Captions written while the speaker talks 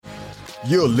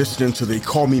You're listening to the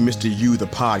Call Me Mr. You, the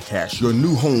podcast, your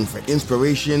new home for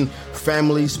inspiration,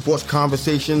 family, sports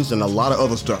conversations, and a lot of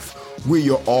other stuff. We're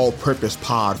your all-purpose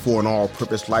pod for an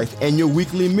all-purpose life and your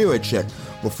weekly mirror check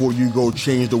before you go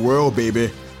change the world, baby.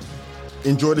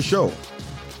 Enjoy the show.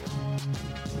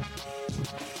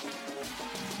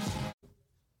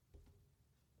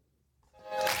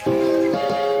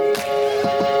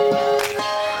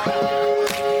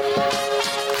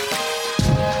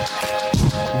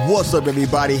 What's up,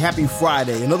 everybody? Happy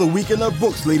Friday. Another week in the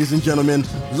books, ladies and gentlemen.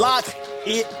 Lock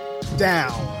it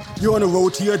down. You're on the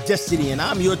road to your destiny, and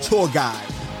I'm your tour guide,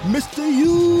 Mr.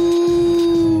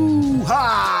 You.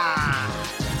 Ha!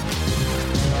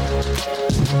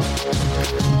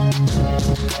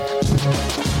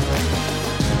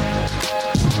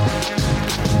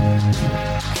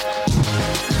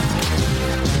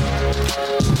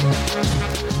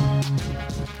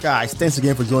 Guys, thanks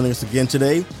again for joining us again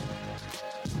today.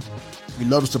 We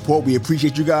love the support. We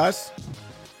appreciate you guys.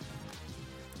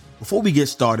 Before we get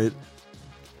started,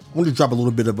 I want to drop a little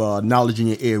bit of knowledge in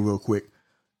your ear real quick.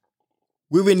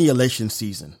 We're in the election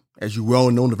season. As you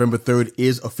well know, November 3rd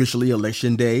is officially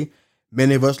election day.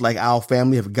 Many of us, like our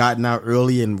family, have gotten out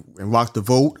early and rocked the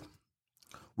vote.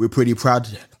 We're pretty proud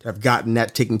to have gotten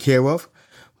that taken care of.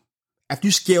 After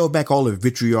you scale back all the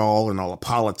vitriol and all the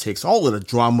politics, all of the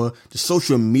drama, the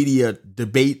social media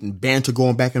debate and banter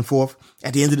going back and forth,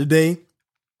 at the end of the day,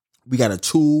 we got a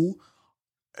tool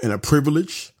and a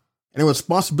privilege and a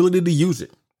responsibility to use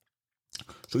it.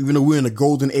 So even though we're in the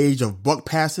golden age of buck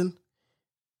passing,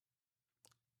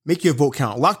 make your vote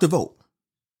count. Rock the vote.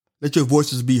 Let your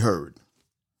voices be heard.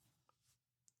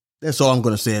 That's all I'm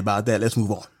going to say about that. Let's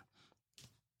move on.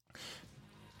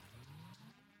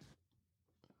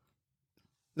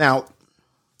 Now,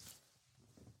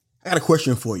 I got a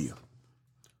question for you.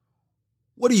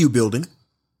 What are you building?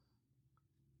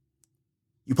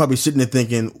 You're probably sitting there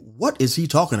thinking, what is he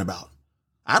talking about?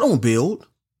 I don't build.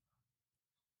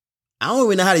 I don't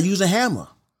even know how to use a hammer.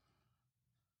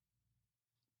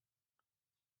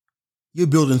 You're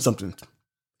building something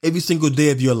every single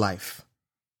day of your life.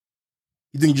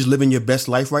 You think you're just living your best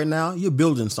life right now? You're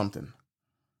building something.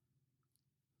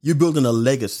 You're building a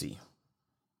legacy.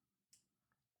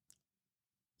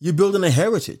 You're building a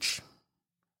heritage.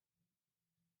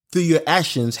 Through your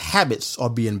actions, habits are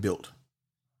being built.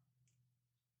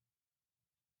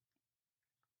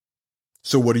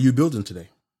 So what are you building today?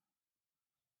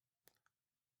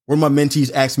 One of my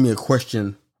mentees asked me a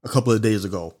question a couple of days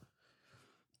ago.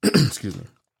 Excuse me.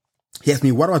 He asked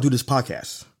me, why do I do this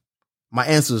podcast? My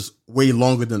answer's way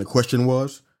longer than the question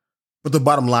was, but the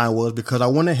bottom line was because I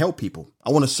want to help people. I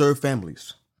want to serve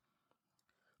families.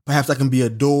 Perhaps I can be a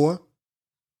door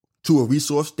to a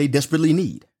resource they desperately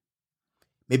need.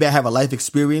 Maybe I have a life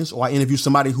experience, or I interview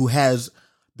somebody who has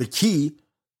the key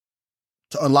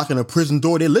to unlocking a prison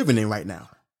door they're living in right now.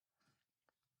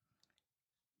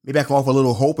 Maybe I can offer a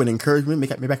little hope and encouragement.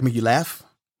 Maybe I can make you laugh,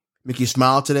 make you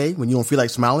smile today when you don't feel like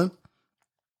smiling.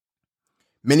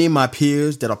 Many of my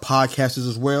peers that are podcasters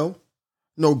as well,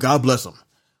 God bless them.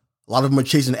 A lot of them are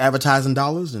chasing advertising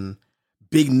dollars and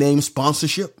big name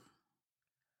sponsorship.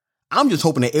 I'm just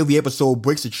hoping that every episode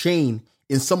breaks a chain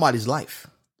in somebody's life.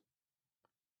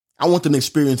 I want them to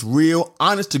experience real,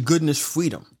 honest to goodness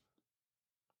freedom.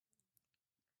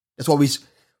 That's why we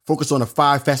focus on the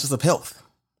 5 facets of health.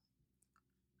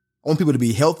 I want people to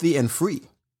be healthy and free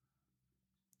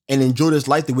and enjoy this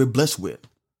life that we're blessed with.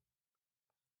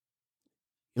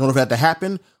 In order for that to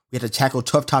happen, we have to tackle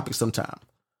tough topics sometimes.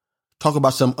 Talk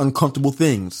about some uncomfortable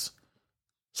things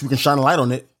so we can shine a light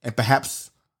on it and perhaps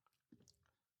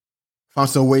find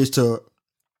some ways to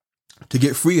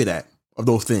get free of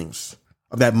those things,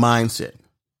 of that mindset.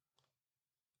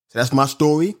 So that's my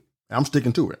story, and I'm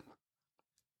sticking to it.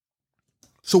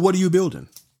 So what are you building?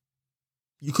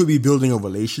 You could be building a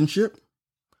relationship,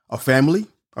 a family,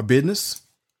 a business.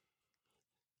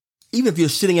 Even if you're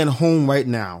sitting at home right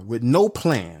now with no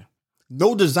plan,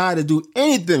 no desire to do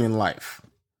anything in life,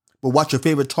 but watch your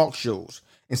favorite talk shows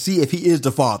and see if he is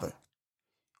the father,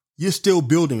 you're still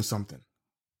building something.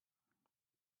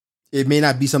 It may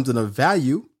not be something of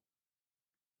value.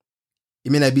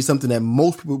 It may not be something that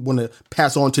most people want to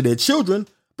pass on to their children,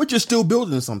 but you're still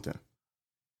building something.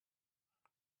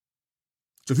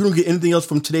 So if you don't get anything else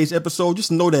from today's episode,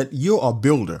 just know that you're a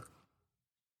builder.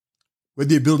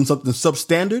 Whether you're building something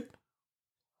substandard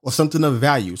or something of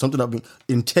value, something of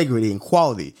integrity and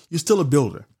quality, you're still a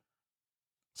builder.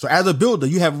 So as a builder,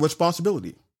 you have a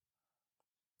responsibility.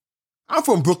 I'm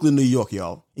from Brooklyn, New York,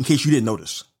 y'all, in case you didn't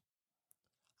notice.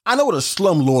 I know what a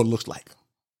slumlord looks like.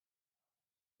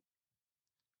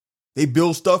 They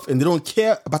build stuff and they don't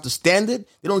care about the standard.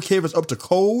 They don't care if it's up to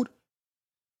code.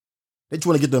 They just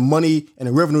want to get the money and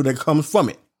the revenue that comes from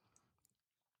it.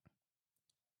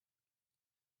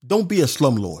 Don't be a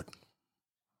slumlord.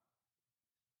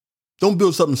 Don't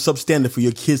build something substandard for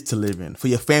your kids to live in, for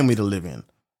your family to live in,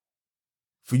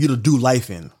 for you to do life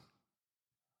in.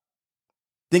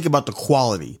 Think about the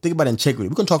quality. Think about integrity.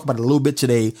 We're going to talk about it a little bit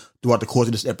today throughout the course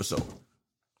of this episode.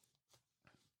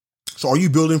 So are you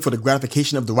building for the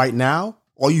gratification of the right now?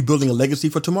 Or are you building a legacy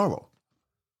for tomorrow?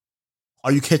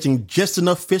 Are you catching just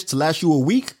enough fish to last you a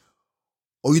week?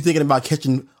 Or are you thinking about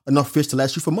catching enough fish to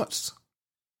last you for months?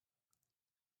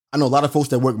 I know a lot of folks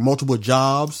that work multiple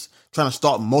jobs, trying to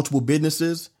start multiple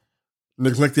businesses,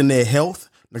 neglecting their health,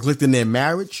 neglecting their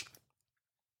marriage.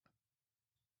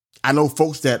 I know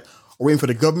folks that are waiting for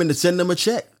the government to send them a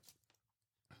check.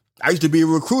 I used to be a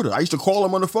recruiter. I used to call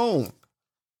them on the phone.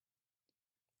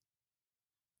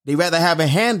 They'd rather have a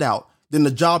handout than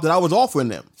the job that I was offering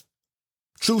them.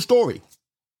 True story.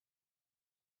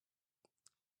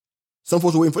 Some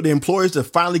folks are waiting for their employers to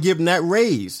finally give them that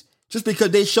raise just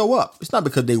because they show up. It's not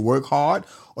because they work hard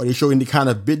or they show any kind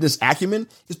of business acumen.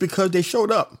 It's because they showed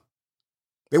up.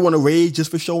 They want a raise just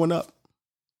for showing up.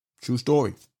 True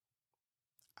story.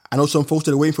 I know some folks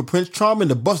that are waiting for Prince Charming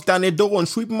to bust down their door and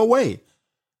sweep them away.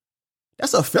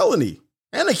 That's a felony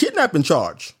and a kidnapping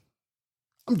charge.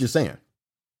 I'm just saying.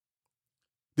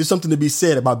 There's something to be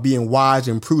said about being wise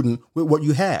and prudent with what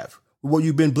you have, with what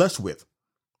you've been blessed with.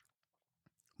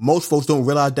 Most folks don't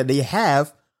realize that they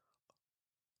have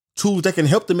tools that can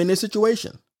help them in this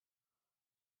situation.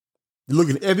 They're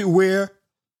looking everywhere,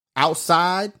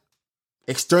 outside,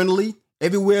 externally,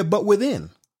 everywhere but within.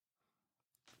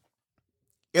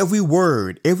 Every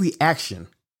word, every action,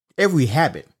 every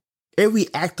habit, every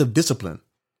act of discipline,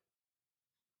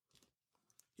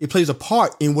 it plays a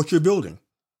part in what you're building.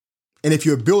 And if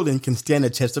your building can stand the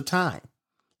test of time,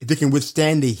 if it can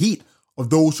withstand the heat of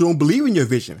those who don't believe in your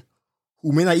vision,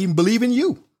 who may not even believe in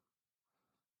you,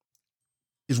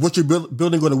 is what you're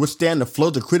building going to withstand the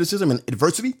floods of criticism and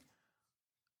adversity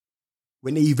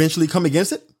when they eventually come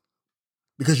against it?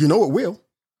 Because you know it will.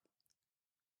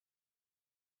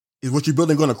 Is what you're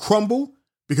building going to crumble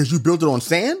because you built it on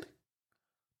sand?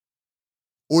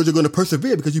 Or is it going to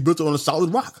persevere because you built it on a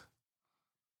solid rock?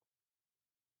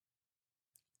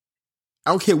 I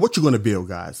don't care what you're going to build,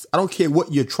 guys. I don't care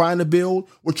what you're trying to build,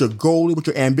 what your goal is, what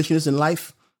your ambition is in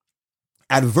life.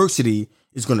 Adversity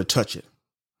is going to touch it.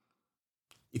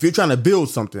 If you're trying to build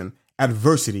something,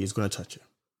 adversity is going to touch it.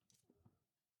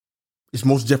 It's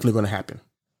most definitely going to happen.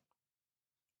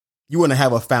 You want to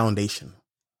have a foundation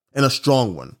and a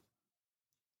strong one.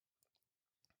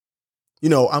 You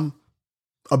know, I'm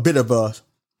a bit of a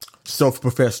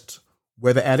self-professed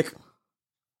weather addict.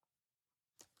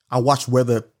 I watch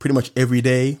weather pretty much every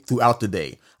day throughout the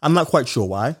day. I'm not quite sure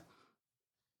why,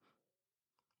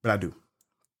 but I do.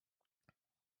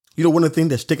 You know, one of the things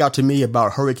that stick out to me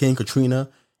about Hurricane Katrina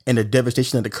and the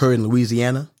devastation that occurred in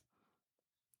Louisiana,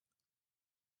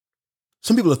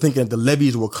 some people are thinking that the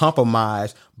levees were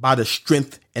compromised by the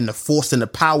strength and the force and the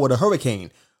power of the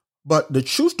hurricane. But the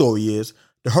true story is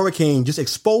the hurricane just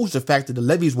exposed the fact that the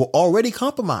levees were already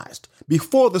compromised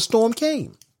before the storm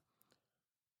came.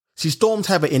 See, storms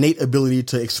have an innate ability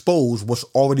to expose what's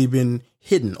already been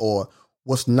hidden or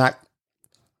what's not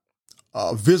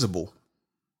visible,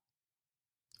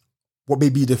 what may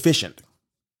be deficient.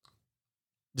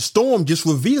 The storm just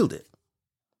revealed it.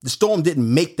 The storm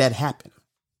didn't make that happen.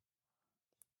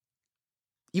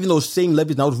 Even those same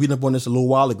levees, and I was reading up on this a little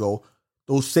while ago,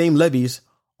 those same levees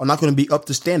are not going to be up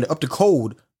to standard, up to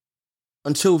code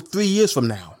until 3 years from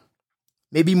now,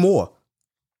 maybe more.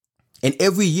 And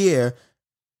every year,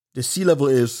 the sea level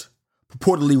is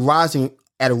purportedly rising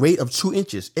at a rate of 2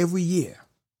 inches every year.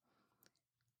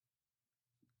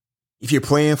 If you're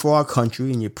praying for our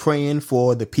country and you're praying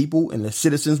for the people and the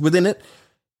citizens within it,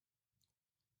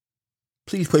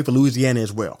 please pray for Louisiana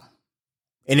as well.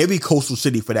 And every coastal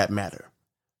city for that matter.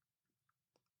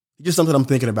 It's just something I'm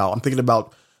thinking about. I'm thinking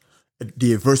about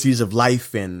the adversities of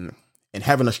life and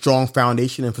having a strong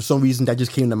foundation. And for some reason, that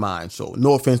just came to mind. So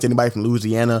no offense to anybody from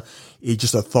Louisiana. It's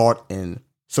just a thought and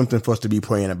something for us to be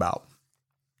praying about.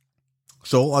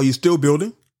 So are you still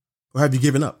building or have you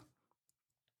given up?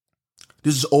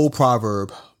 This is an old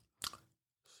proverb.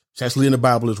 It's actually in the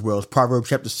Bible as well. It's Proverbs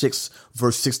chapter 6,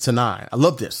 verse 6 to 9. I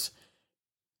love this.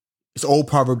 It's an old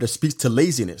proverb that speaks to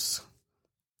laziness.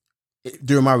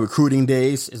 During my recruiting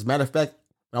days, as a matter of fact,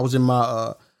 when I was in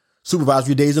my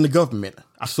supervisory days in the government,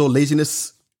 I saw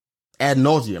laziness ad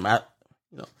nauseum.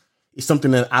 It's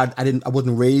something that I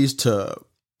wasn't raised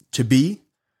to be.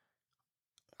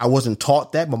 I wasn't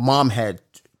taught that. My mom had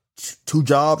 2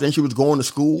 jobs and she was going to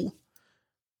school.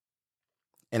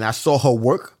 And I saw her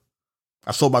work.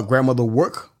 I saw my grandmother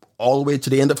work all the way to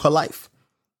the end of her life.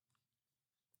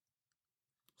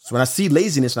 So when I see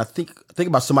laziness and I think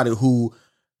about somebody who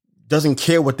doesn't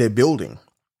care what they're building,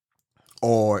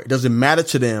 or it doesn't matter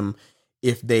to them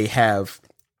if they have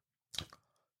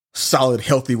solid,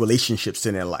 healthy relationships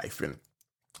in their life and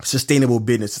sustainable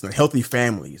businesses and healthy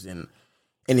families and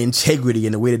integrity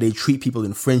in the way that they treat people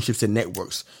in friendships and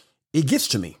networks, it gets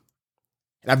to me.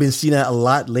 And I've been seeing that a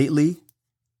lot lately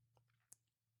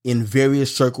in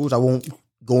various circles. I won't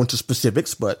go into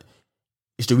specifics, but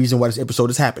it's the reason why this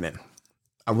episode is happening.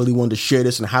 I really wanted to share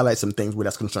this and highlight some things where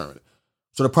that's concerned.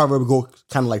 So the proverb will go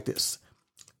kind of like this.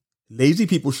 Lazy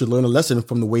people should learn a lesson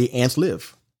from the way ants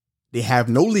live. They have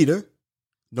no leader,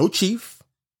 no chief,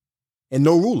 and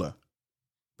no ruler.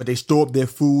 But they store up their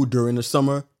food during the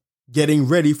summer, getting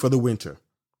ready for the winter.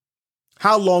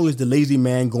 How long is the lazy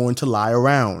man going to lie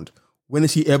around? When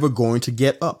is he ever going to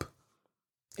get up?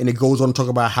 And it goes on to talk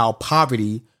about how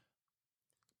poverty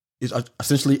is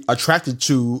essentially attracted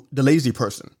to the lazy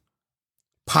person.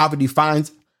 Poverty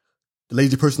finds the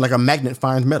lazy person like a magnet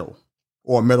finds metal,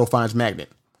 or metal finds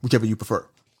magnet, whichever you prefer.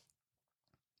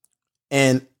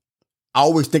 And I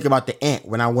always think about the ant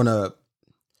when I want to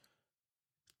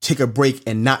take a break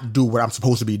and not do what I'm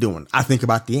supposed to be doing. I think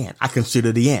about the ant. I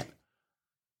consider the ant.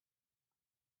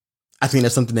 I think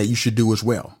that's something that you should do as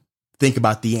well. Think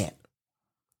about the ant.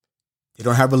 They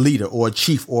don't have a leader or a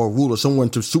chief or a ruler, someone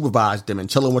to supervise them and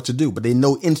tell them what to do, but they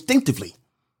know instinctively.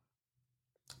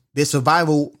 Their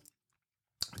survival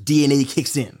DNA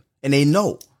kicks in, and they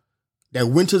know that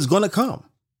winter's going to come.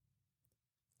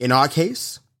 In our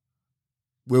case,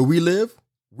 where we live,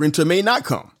 winter may not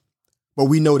come, but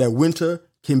we know that winter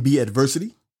can be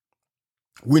adversity.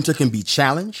 Winter can be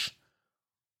challenge.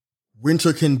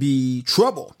 Winter can be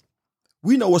trouble.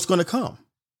 We know what's going to come.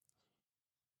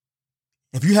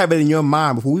 If you have it in your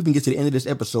mind, before we even get to the end of this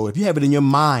episode, if you have it in your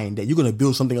mind that you're going to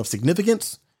build something of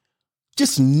significance,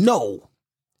 just know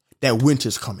that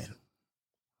winter's coming.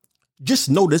 Just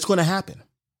know that it's going to happen.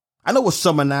 I know it's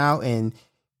summer now and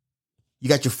you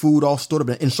got your food all stored up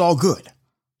and it's all good.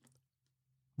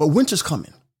 But winter's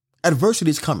coming.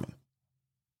 Adversity is coming.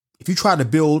 If you try to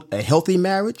build a healthy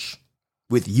marriage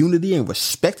with unity and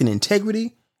respect and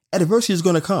integrity, adversity is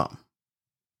going to come.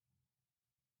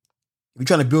 If you're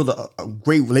trying to build a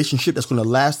great relationship that's going to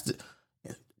last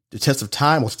the test of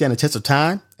time or stand the test of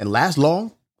time and last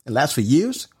long and last for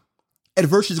years,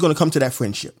 adversity is going to come to that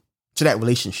friendship, to that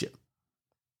relationship.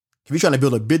 If you're trying to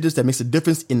build a business that makes a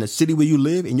difference in the city where you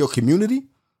live, in your community,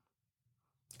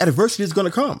 adversity is going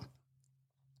to come.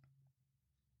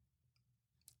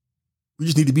 We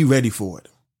just need to be ready for it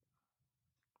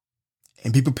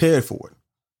and be prepared for it.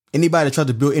 Anybody that tries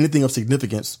to build anything of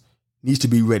significance needs to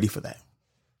be ready for that.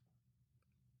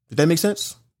 Did that make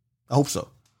sense? I hope so.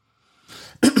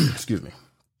 Excuse me.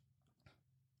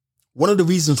 One of the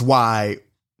reasons why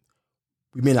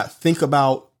we may not think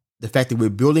about the fact that we're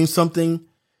building something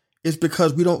is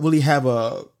because we don't really have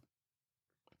a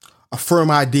firm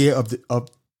idea of the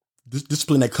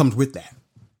discipline that comes with that.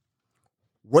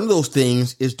 One of those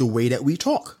things is the way that we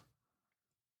talk.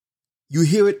 You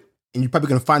hear it, and you're probably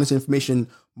going to find this information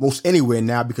most anywhere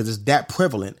now because it's that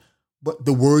prevalent, but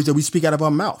the words that we speak out of our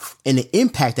mouth and the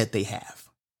impact that they have.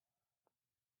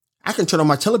 I can turn on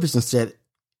my television set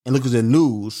and look at the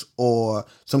news or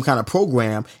some kind of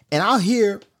program, and I'll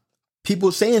hear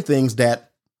people saying things that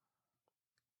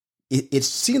it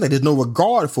seems like there's no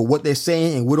regard for what they're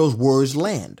saying and where those words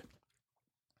land.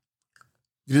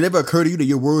 Did it ever occur to you that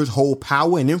your words hold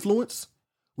power and influence?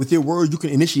 With your words, you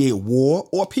can initiate war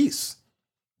or peace.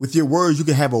 With your words, you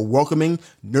can have a welcoming,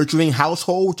 nurturing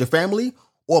household with your family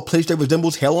or a place that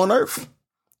resembles hell on earth.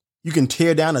 You can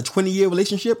tear down a 20-year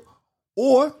relationship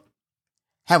or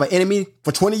have an enemy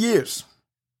for 20 years.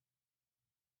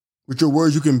 With your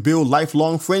words, you can build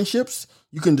lifelong friendships,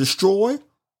 you can destroy,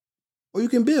 or you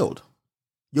can build.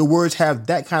 Your words have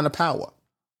that kind of power.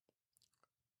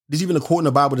 There's even a quote in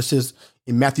the Bible that says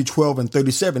in Matthew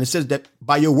 12:37, it says that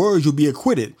by your words you'll be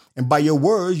acquitted, and by your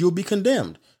words you'll be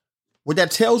condemned. What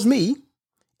that tells me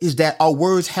is that our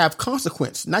words have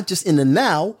consequence, not just in the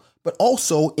now, but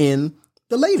also in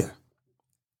the later.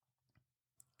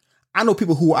 I know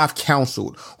people who I've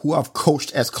counseled, who I've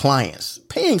coached as clients,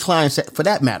 paying clients for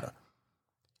that matter,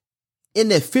 in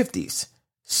their 50s,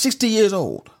 60 years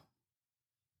old,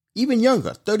 even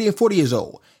younger, 30 and 40 years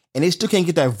old, and they still can't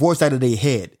get that voice out of their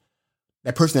head.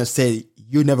 That person that said,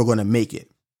 you're never going to make it.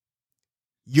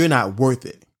 You're not worth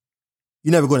it.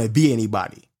 You're never going to be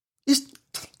anybody. It's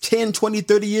 10, 20,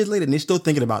 30 years later, and they're still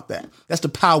thinking about that. That's the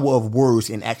power of words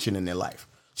in action in their life.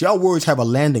 See, our words have a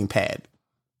landing pad,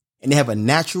 and they have a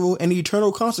natural and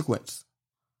eternal consequence.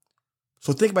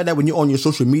 So think about that when you're on your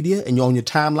social media and you're on your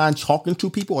timeline talking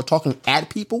to people or talking at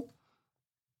people,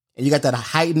 and you got that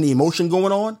heightened emotion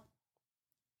going on,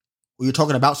 or you're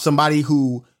talking about somebody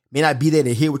who may not be there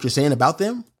to hear what you're saying about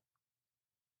them.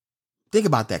 Think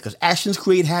about that, because actions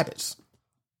create habits.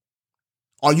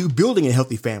 Are you building a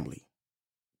healthy family?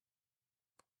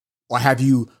 Or have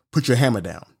you put your hammer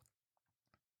down?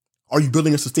 Are you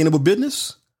building a sustainable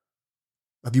business?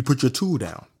 Have you put your tool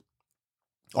down?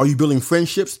 Are you building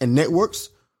friendships and networks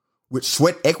with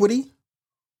sweat equity?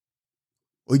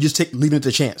 Or you just leaving it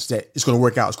to chance that it's going to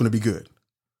work out, it's going to be good?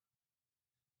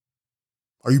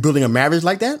 Are you building a marriage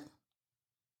like that?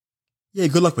 Yeah,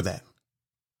 good luck with that.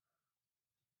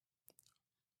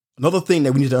 Another thing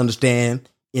that we need to understand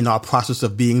in our process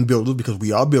of being builders, because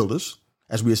we are builders,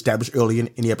 as we established earlier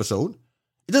in the episode,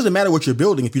 it doesn't matter what you're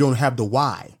building if you don't have the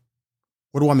why.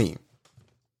 What do I mean?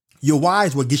 Your why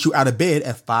is what gets you out of bed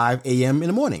at 5 a.m. in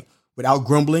the morning without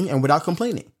grumbling and without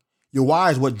complaining. Your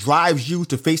why is what drives you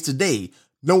to face the day,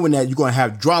 knowing that you're going to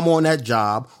have drama on that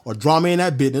job or drama in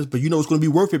that business, but you know it's going to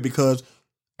be worth it because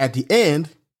at the end,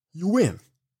 you win.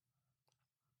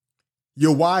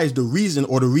 Your why is the reason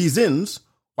or the reasons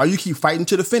why you keep fighting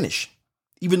to the finish,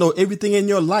 even though everything in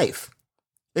your life,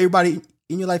 everybody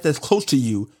in your life that's close to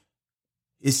you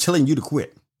is telling you to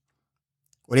quit.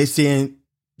 Or they're saying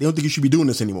they don't think you should be doing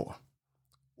this anymore.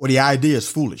 Or the idea is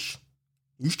foolish.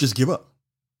 You should just give up.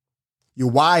 Your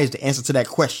why is the answer to that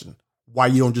question, why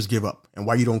you don't just give up and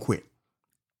why you don't quit.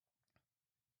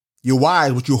 Your why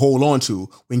is what you hold on to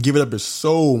when giving up is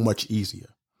so much easier.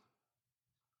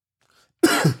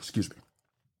 Excuse me.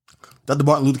 Dr.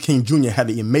 Martin Luther King Jr. had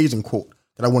an amazing quote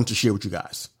that I wanted to share with you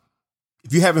guys.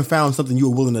 If you haven't found something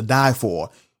you are willing to die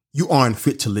for, you aren't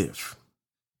fit to live.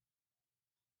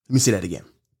 Let me say that again.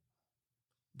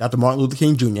 Dr. Martin Luther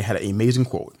King Jr. had an amazing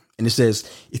quote, and it says,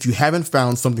 if you haven't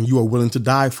found something you are willing to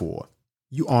die for,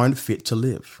 you aren't fit to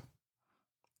live.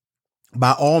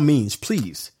 By all means,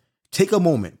 please take a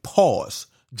moment, pause,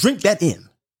 drink that in.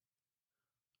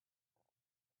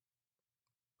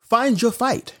 Find your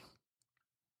fight.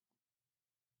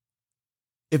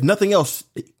 If nothing else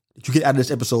that you get out of this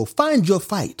episode, find your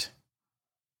fight.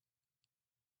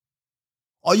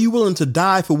 Are you willing to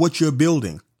die for what you're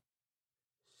building?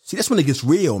 See, that's when it gets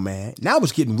real, man. Now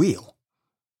it's getting real.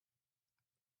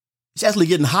 It's actually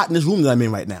getting hot in this room that I'm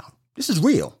in right now. This is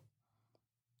real.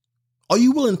 Are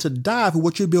you willing to die for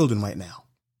what you're building right now?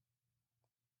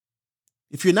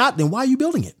 If you're not, then why are you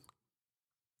building it?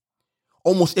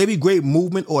 Almost every great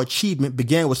movement or achievement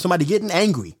began with somebody getting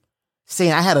angry,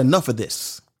 saying, I had enough of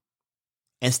this,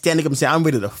 and standing up and saying, I'm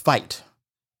ready to fight,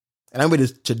 and I'm ready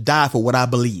to die for what I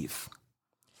believe.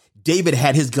 David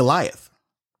had his Goliath.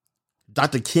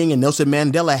 Dr. King and Nelson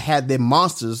Mandela had their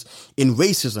monsters in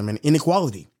racism and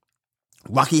inequality.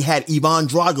 Rocky had Ivan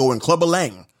Drago and Clubber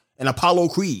Lang and Apollo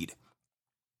Creed.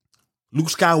 Luke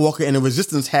Skywalker and the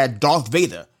Resistance had Darth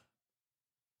Vader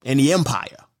and the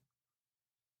Empire.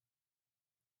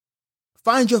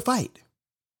 Find your fight.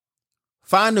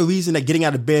 Find the reason that getting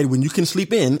out of bed when you can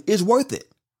sleep in is worth it.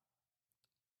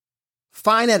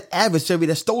 Find that adversary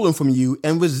that's stolen from you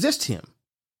and resist him.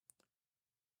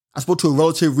 I spoke to a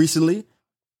relative recently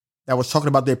that was talking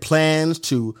about their plans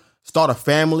to start a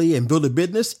family and build a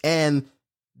business, and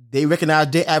they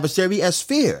recognized their adversary as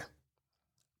fear.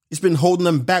 It's been holding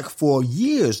them back for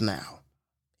years now,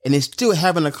 and they still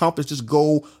haven't accomplished this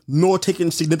goal nor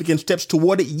taken significant steps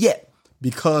toward it yet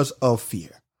because of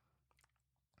fear.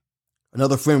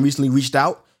 Another friend recently reached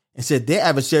out and said their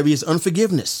adversary is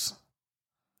unforgiveness.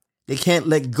 They can't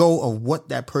let go of what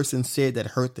that person said that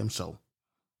hurt them so.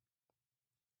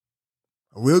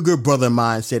 A real good brother of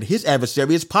mine said his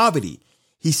adversary is poverty.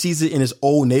 He sees it in his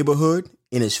old neighborhood,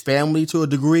 in his family to a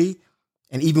degree,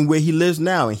 and even where he lives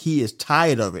now, and he is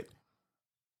tired of it.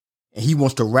 And he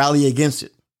wants to rally against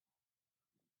it.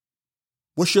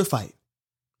 What's your fight?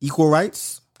 Equal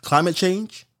rights? Climate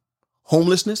change?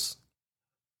 Homelessness?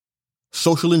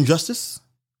 Social injustice?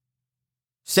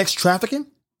 Sex trafficking?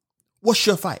 What's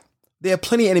your fight? There are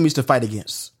plenty of enemies to fight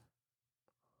against.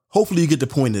 Hopefully you get the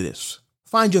point of this.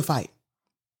 Find your fight.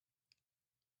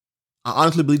 I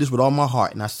honestly believe this with all my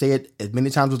heart, and I say it as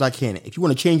many times as I can. If you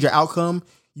want to change your outcome,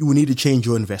 you will need to change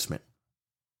your investment.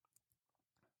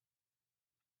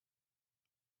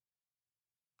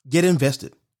 Get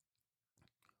invested.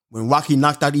 When Rocky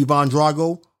knocked out Ivan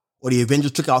Drago, or the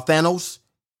Avengers took out Thanos,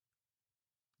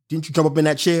 didn't you jump up in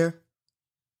that chair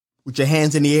with your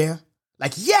hands in the air?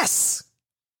 Like, yes!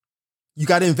 You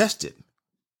got invested.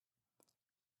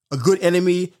 A good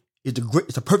enemy is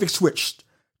it's a perfect switch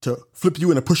to flip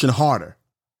you into pushing harder.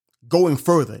 going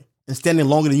further, and standing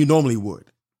longer than you normally would?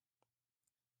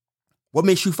 What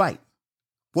makes you fight?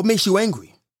 What makes you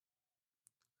angry?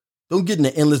 Don't get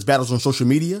into endless battles on social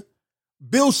media.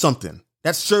 Build something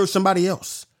that serves somebody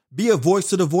else. Be a voice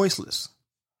to the voiceless.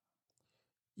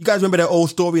 You guys remember that old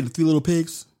story of the Three Little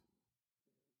Pigs?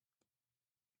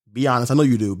 Be honest. I know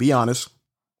you do. Be honest.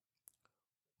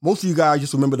 Most of you guys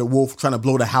just remember the wolf trying to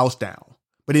blow the house down.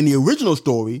 But in the original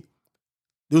story,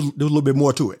 there was a little bit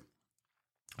more to it.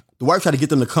 The wife tried to get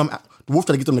them to come out. The wolf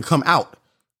tried to get them to come out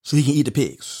so he can eat the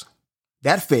pigs.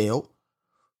 That failed.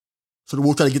 So the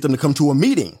wolf tried to get them to come to a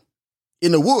meeting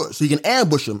in the woods so he can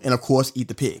ambush them and, of course, eat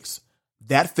the pigs.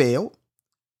 That failed.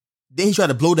 Then he tried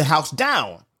to blow the house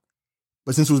down.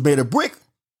 But since it was made of brick,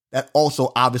 that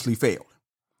also obviously failed.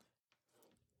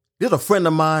 There's a friend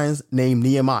of mine named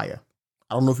Nehemiah.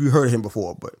 I don't know if you heard of him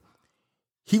before, but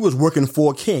he was working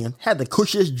for a king, had the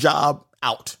cushiest job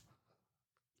out.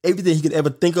 Everything he could ever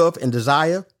think of and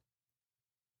desire,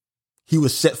 he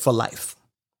was set for life.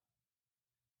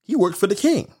 He worked for the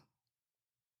king.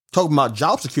 Talking about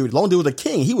job security, as long as there was a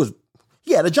king,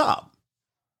 he had a job.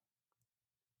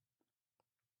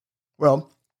 Well,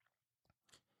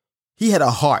 he had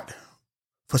a heart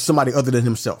for somebody other than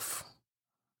himself.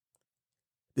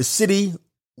 The city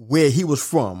where he was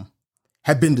from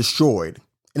had been destroyed,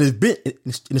 and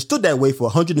it stood that way for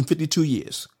 152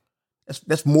 years.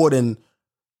 That's more than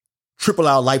triple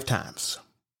our lifetimes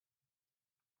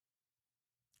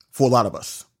for a lot of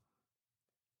us.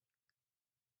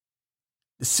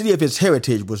 The city of his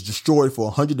heritage was destroyed for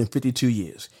 152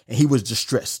 years, and he was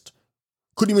distressed.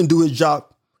 Couldn't even do his job,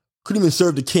 couldn't even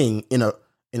serve the king in a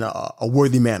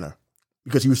worthy manner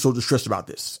because he was so distressed about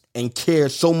this and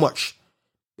cared so much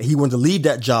that he wanted to leave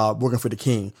that job working for the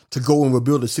king to go and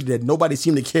rebuild a city that nobody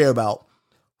seemed to care about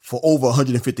for over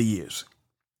 150 years.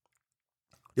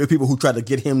 There were people who tried to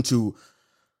get him to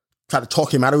try to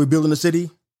talk him out of rebuilding the city.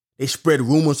 They spread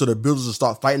rumors so the builders would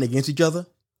start fighting against each other,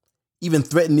 even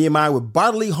threatened Nehemiah with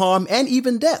bodily harm and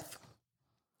even death.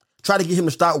 Tried to get him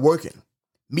to stop working,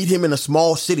 meet him in a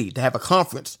small city to have a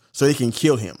conference so they can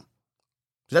kill him.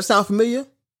 Does that sound familiar?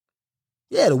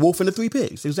 Yeah, the wolf and the three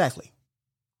pigs, exactly.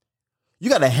 You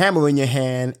got a hammer in your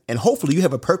hand, and hopefully you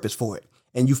have a purpose for it,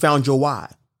 and you found your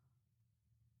why.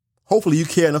 Hopefully you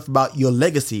care enough about your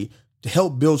legacy to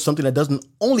help build something that doesn't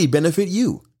only benefit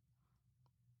you.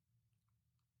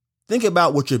 Think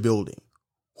about what you're building,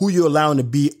 who you're allowing to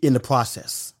be in the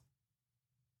process,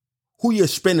 who you're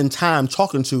spending time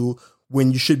talking to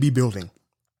when you should be building,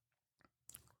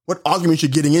 what arguments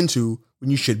you're getting into when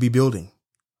you should be building.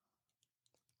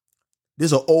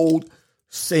 There's an old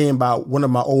saying about one of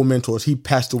my old mentors. He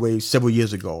passed away several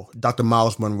years ago, Dr.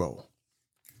 Miles Monroe.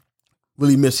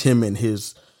 Really miss him and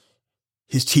his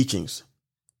teachings.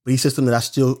 But he said something that I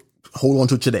still hold on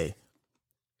to today.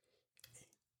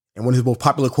 And one of his most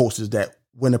popular quotes is that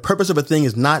when the purpose of a thing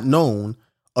is not known,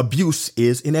 abuse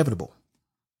is inevitable.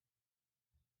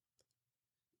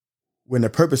 When the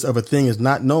purpose of a thing is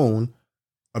not known,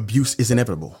 abuse is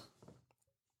inevitable.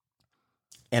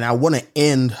 And I want to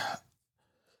end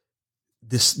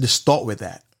this thought with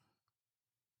that.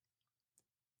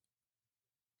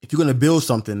 If you're going to build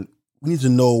something, we need to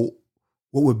know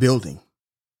what we're building.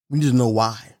 We need to know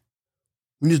why.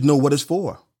 We need to know what it's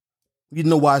for. We need to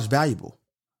know why it's valuable.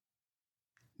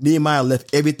 Nehemiah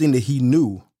left everything that he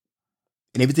knew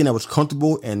and everything that was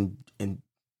comfortable and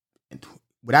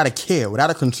without a care, without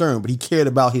a concern, but he cared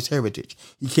about his heritage.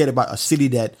 He cared about a city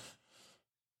that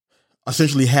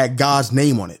essentially had God's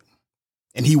name on it,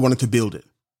 and he wanted to build it,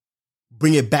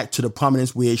 bring it back to the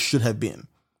prominence where it should have been.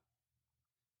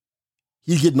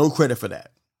 He get no credit for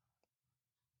that.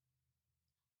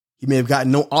 He may have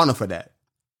gotten no honor for that,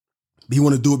 but he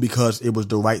wanted to do it because it was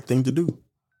the right thing to do.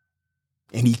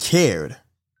 And he cared.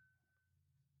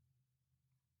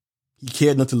 He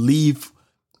cared enough to leave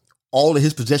all of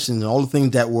his possessions and all the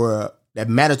things that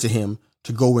mattered to him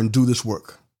to go and do this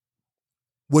work.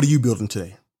 What are you building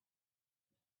today?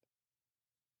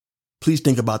 Please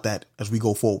think about that as we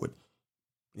go forward.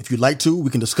 If you'd like to,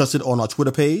 we can discuss it on our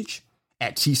Twitter page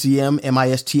at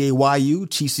TCM-MISTAYU,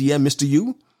 TCM Mr.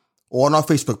 U, or on our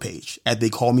Facebook page at They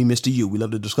Call Me Mr. U. We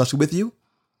love to discuss it with you,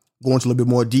 go into a little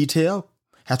bit more detail,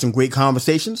 have some great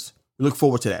conversations. We look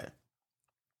forward to that.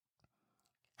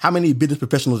 How many business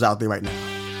professionals out there right now?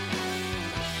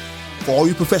 For all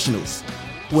you professionals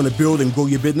who want to build and grow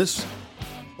your business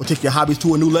or take your hobbies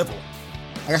to a new level,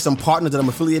 I got some partners that I'm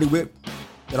affiliated with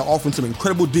that are offering some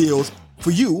incredible deals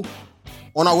for you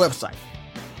on our website.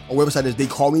 Our website is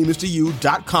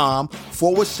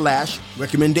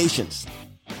theycallmemru.com/recommendations.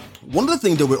 One of the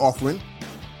things that we're offering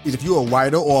is if you're a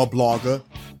writer or a blogger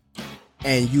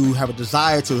and you have a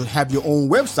desire to have your own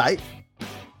website,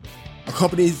 a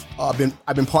company I've been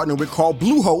partnering with called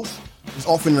Bluehost is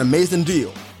offering an amazing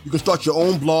deal. You can start your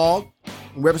own blog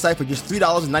and website for just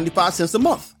 $3.95 a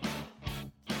month.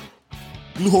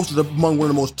 Bluehost is among one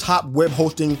of the most top web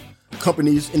hosting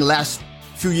companies in the last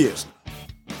few years.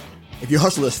 If your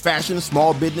hustle is fashion,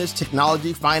 small business,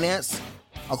 technology, finance,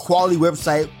 a quality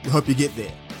website will help you get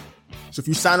there. So if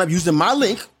you sign up using my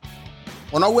link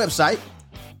on our website,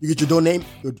 you get your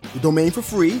domain for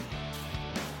free.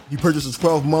 You purchase a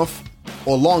 12-month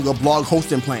or longer blog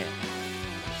hosting plan.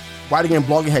 Writing and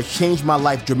blogging has changed my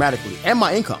life dramatically and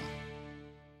my income.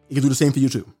 It can do the same for you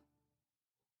too.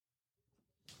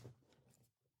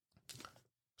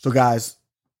 So guys,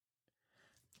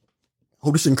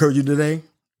 hope this encouraged you today.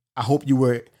 I hope you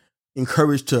were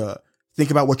encouraged to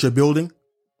think about what you're building.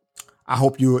 I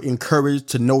hope you were encouraged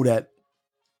to know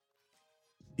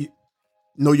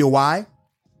know your why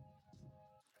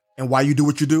and why you do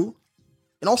what you do,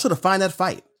 and also to find that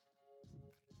fight.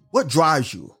 What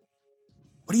drives you?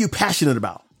 What are you passionate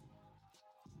about?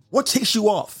 What takes you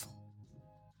off?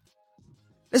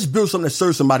 Let's build something that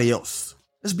serves somebody else.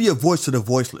 Let's be a voice to the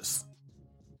voiceless.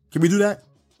 Can we do that?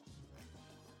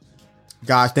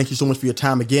 Guys, thank you so much for your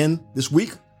time again this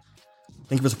week.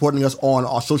 Thank you for supporting us on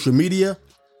our social media.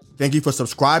 Thank you for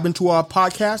subscribing to our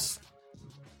podcast.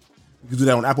 You can do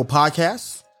that on Apple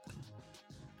Podcasts.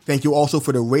 Thank you also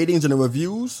for the ratings and the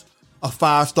reviews. A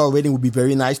 5-star rating would be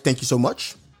very nice. Thank you so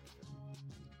much.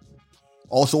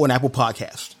 Also on Apple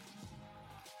Podcasts.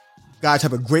 Guys,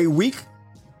 have a great week.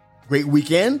 Great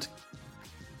weekend.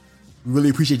 We really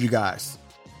appreciate you guys.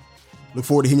 Look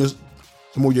forward to hearing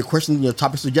some more of your questions and your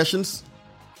topic suggestions.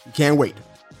 You can't wait.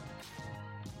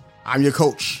 I'm your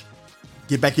coach.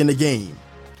 Get back in the game.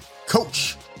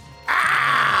 Coach.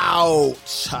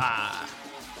 Ouch.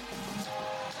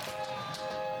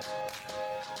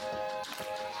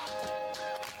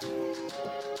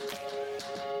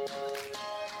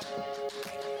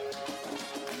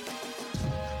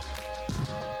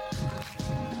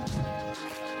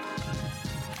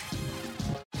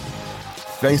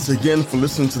 Thanks again for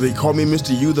listening to the Call Me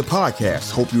Mr. You, the podcast.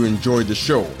 Hope you enjoyed the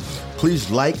show. Please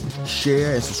like,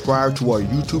 share, and subscribe to our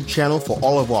YouTube channel for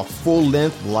all of our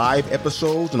full-length live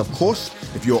episodes. And of course,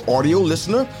 if you're an audio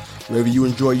listener, wherever you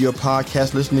enjoy your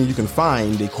podcast listening, you can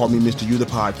find the Call Me Mr. You, the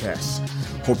podcast.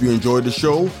 Hope you enjoyed the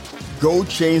show. Go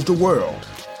change the world.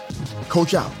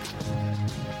 Coach out.